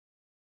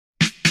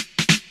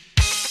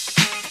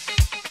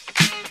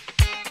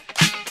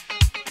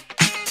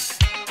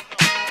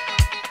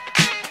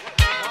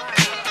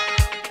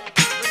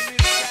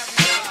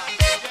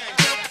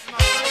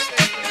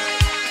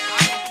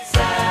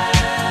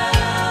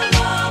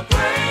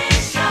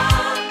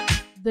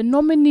The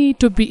nominee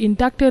to be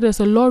inducted as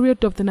a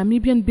laureate of the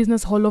Namibian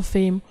Business Hall of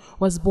Fame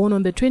was born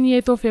on the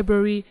 28th of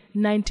February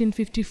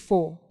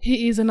 1954.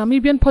 He is a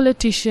Namibian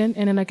politician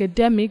and an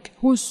academic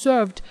who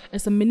served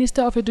as a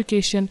Minister of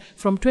Education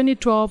from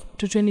 2012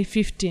 to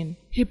 2015.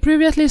 He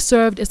previously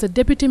served as the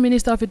Deputy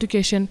Minister of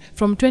Education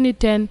from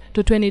 2010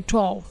 to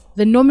 2012.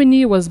 The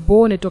nominee was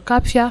born at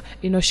Okapia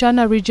in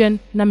Oshana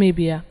Region,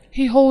 Namibia.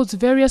 He holds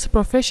various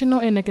professional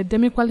and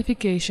academic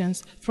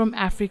qualifications from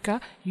Africa,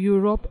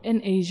 Europe,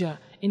 and Asia,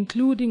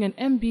 including an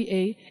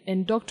MBA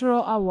and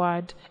doctoral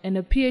award and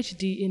a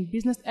PhD in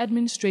Business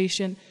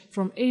Administration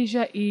from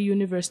Asia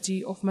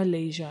University of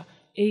Malaysia,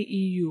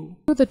 AEU.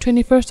 On the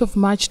 21st of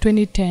March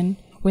 2010,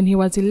 when he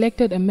was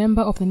elected a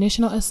member of the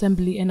National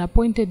Assembly and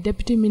appointed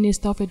Deputy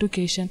Minister of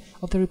Education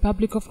of the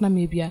Republic of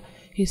Namibia,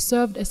 he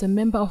served as a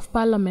Member of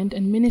Parliament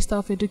and Minister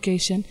of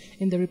Education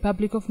in the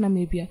Republic of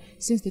Namibia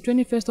since the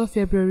 21st of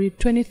February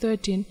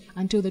 2013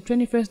 until the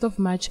 21st of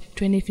March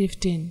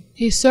 2015.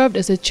 He served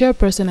as a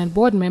chairperson and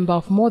board member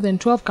of more than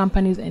 12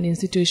 companies and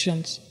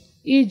institutions,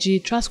 e.g.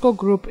 Trustco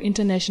Group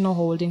International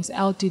Holdings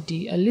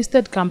Ltd, a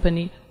listed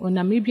company on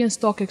Namibian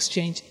Stock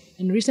Exchange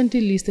and recently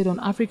listed on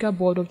Africa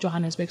Board of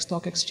Johannesburg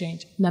Stock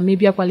Exchange,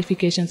 Namibia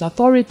Qualifications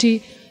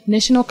Authority,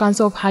 National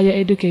Council of Higher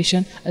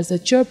Education as the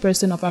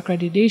Chairperson of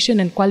Accreditation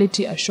and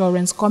Quality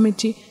Assurance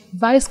Committee,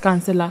 Vice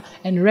Chancellor,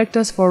 and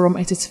Rectors Forum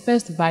as its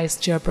first Vice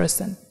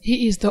Chairperson.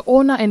 He is the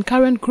owner and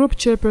current Group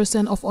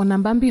Chairperson of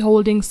Onambambi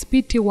Holdings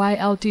Pty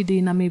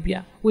Ltd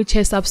Namibia, which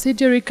has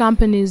subsidiary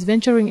companies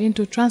venturing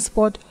into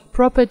transport,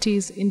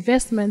 properties,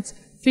 investments,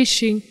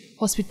 fishing,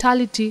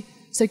 hospitality,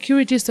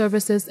 security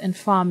services, and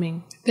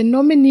farming. The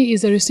nominee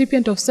is a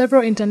recipient of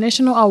several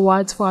international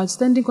awards for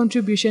outstanding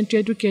contribution to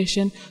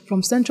education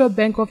from Central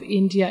Bank of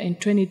India in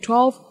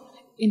 2012,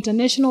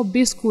 International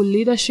B-School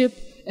Leadership,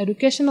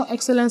 Educational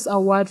Excellence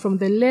Award from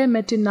the Le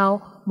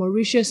Matinal,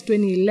 Mauritius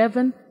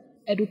 2011,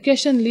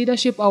 Education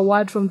Leadership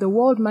Award from the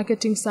World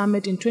Marketing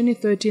Summit in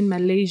 2013,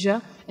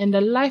 Malaysia, and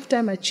a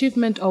Lifetime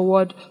Achievement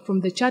Award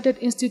from the Chartered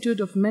Institute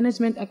of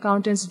Management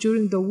Accountants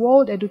during the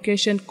World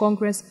Education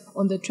Congress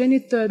on the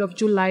 23rd of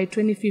July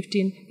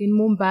 2015 in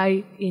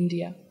Mumbai,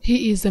 India.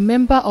 He is a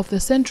member of the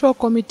Central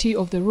Committee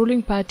of the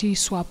ruling party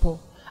SWAPO.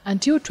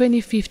 Until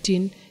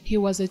 2015, he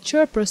was a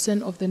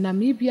chairperson of the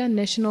Namibia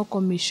National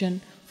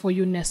Commission for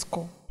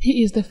UNESCO.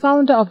 He is the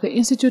founder of the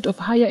Institute of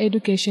Higher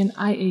Education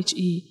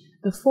IHE,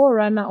 the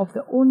forerunner of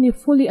the only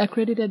fully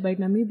accredited by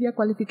Namibia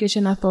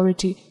Qualification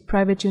Authority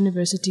private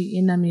university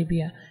in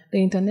Namibia,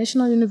 the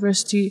International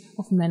University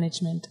of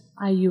Management,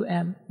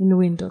 IUM, in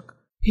Windhoek.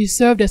 He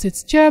served as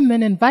its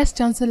chairman and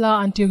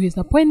vice-chancellor until his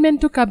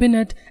appointment to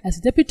cabinet as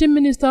Deputy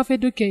Minister of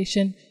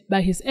Education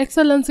by His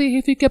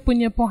Excellency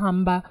Hifikepunye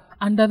Pohamba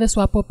under the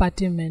SWAPO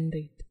party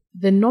mandate.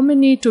 The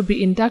nominee to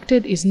be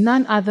inducted is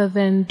none other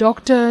than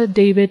Dr.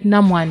 David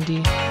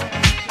Namwandi.